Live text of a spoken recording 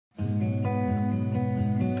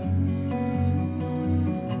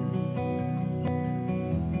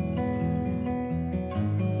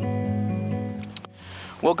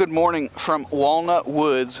Well, good morning from Walnut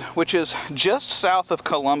Woods, which is just south of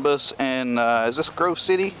Columbus and is this Grove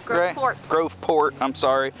City? Groveport. Groveport, I'm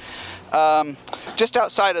sorry. Just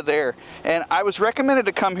outside of there. And I was recommended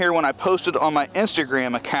to come here when I posted on my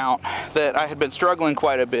Instagram account that I had been struggling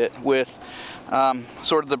quite a bit with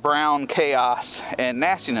sort of the brown chaos and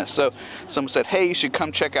nastiness. So someone said, hey, you should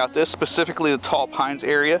come check out this, specifically the Tall Pines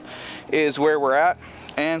area is where we're at,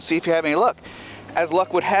 and see if you have any luck. As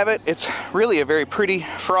luck would have it, it's really a very pretty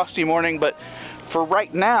frosty morning, but for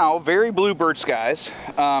right now, very bluebird skies.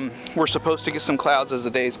 We're supposed to get some clouds as the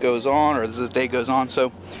day goes on, or as the day goes on.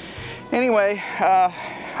 So anyway,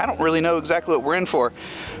 I don't really know exactly what we're in for,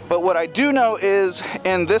 but what I do know is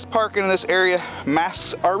in this park and in this area,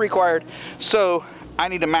 masks are required. So I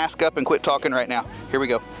need to mask up and quit talking right now. Here we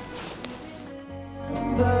go.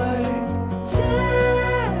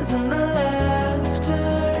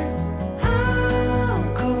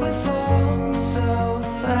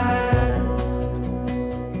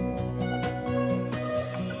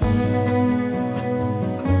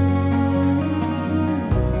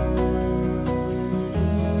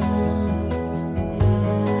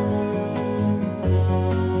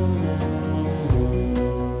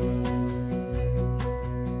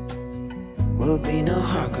 Will be no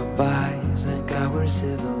hard goodbyes, thank God we're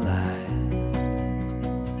civilized.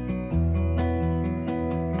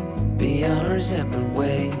 Be on our separate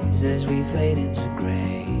ways as we fade into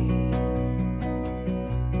gray.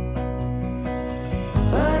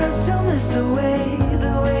 But I still miss the way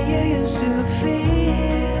you used to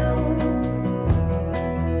feel.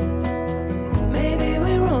 Maybe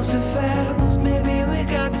we rose too fast, maybe we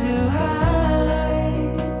got too high.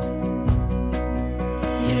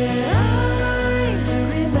 Yeah.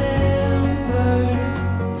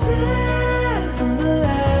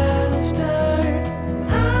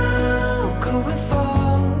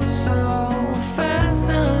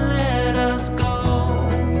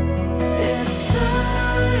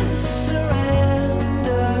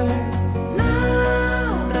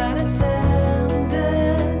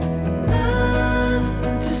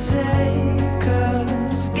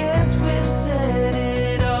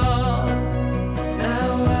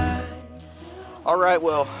 All right,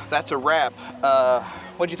 well, that's a wrap.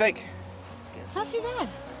 What'd you think? Not too bad.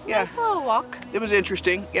 Yeah. Nice little walk. It was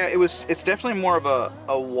interesting. Yeah, it's definitely more of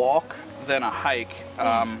a walk than a hike.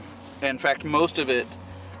 Yes. In fact, most of it,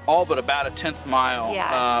 all but about a 10th mile,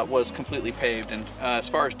 yeah, was completely paved. And as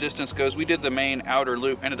far as distance goes, we did the main outer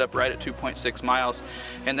loop, ended up right at 2.6 miles.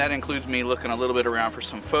 And that includes me looking a little bit around for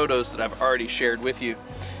some photos that I've already shared with you.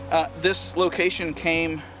 This location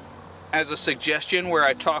came as a suggestion where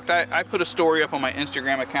I put a story up on my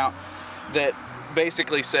Instagram account that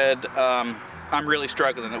basically said I'm really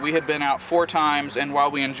struggling, that we had been out 4 times, and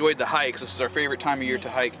while we enjoyed the hikes, this is our favorite time of year to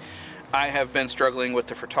hike, I have been struggling with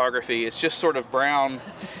the photography. It's just sort of brown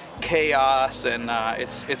chaos, and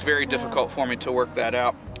it's very difficult for me to work that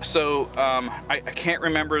out. So I can't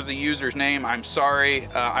remember the user's name, I'm sorry.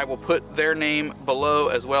 I will put their name below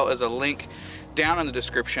as well as a link down in the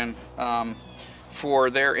description for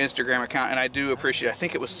their Instagram account, and I do appreciate it. I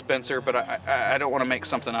think it was Spencer, but I don't want to make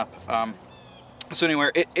something up. So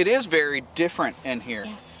anyway, it is very different in here.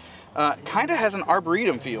 Yes. Kind of has an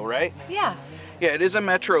arboretum feel, right? Yeah. Yeah, it is a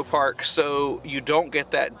metro park, so you don't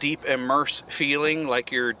get that deep immerse feeling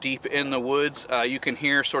like you're deep in the woods. You can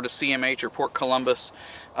hear sort of CMH or Port Columbus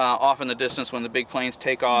off in the distance when the big planes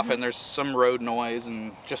take off, and there's some road noise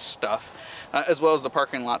and just stuff, as well as the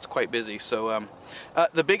parking lot's quite busy. So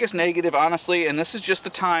the biggest negative, honestly, and this is just the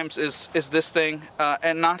times, is this thing.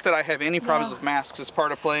 And not that I have any problems with masks. It's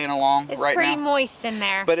part of playing along right now. It's pretty moist in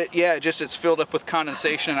there. But it's filled up with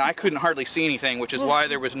condensation, and I couldn't hardly see anything, which is why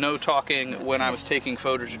there was no talking when I was taking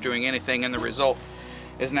photos or doing anything, and the result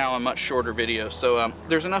is now a much shorter video. So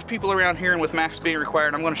there's enough people around here, and with masks being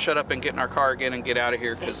required, I'm going to shut up and get in our car again and get out of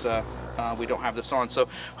here, because we don't have this on. So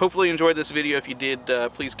hopefully you enjoyed this video. If you did,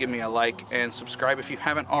 please give me a like and subscribe if you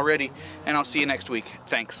haven't already, and I'll see you next week.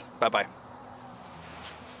 Thanks. Bye-bye.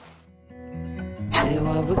 Did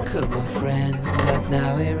what we could, my friend, but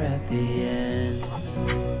now we're at the end.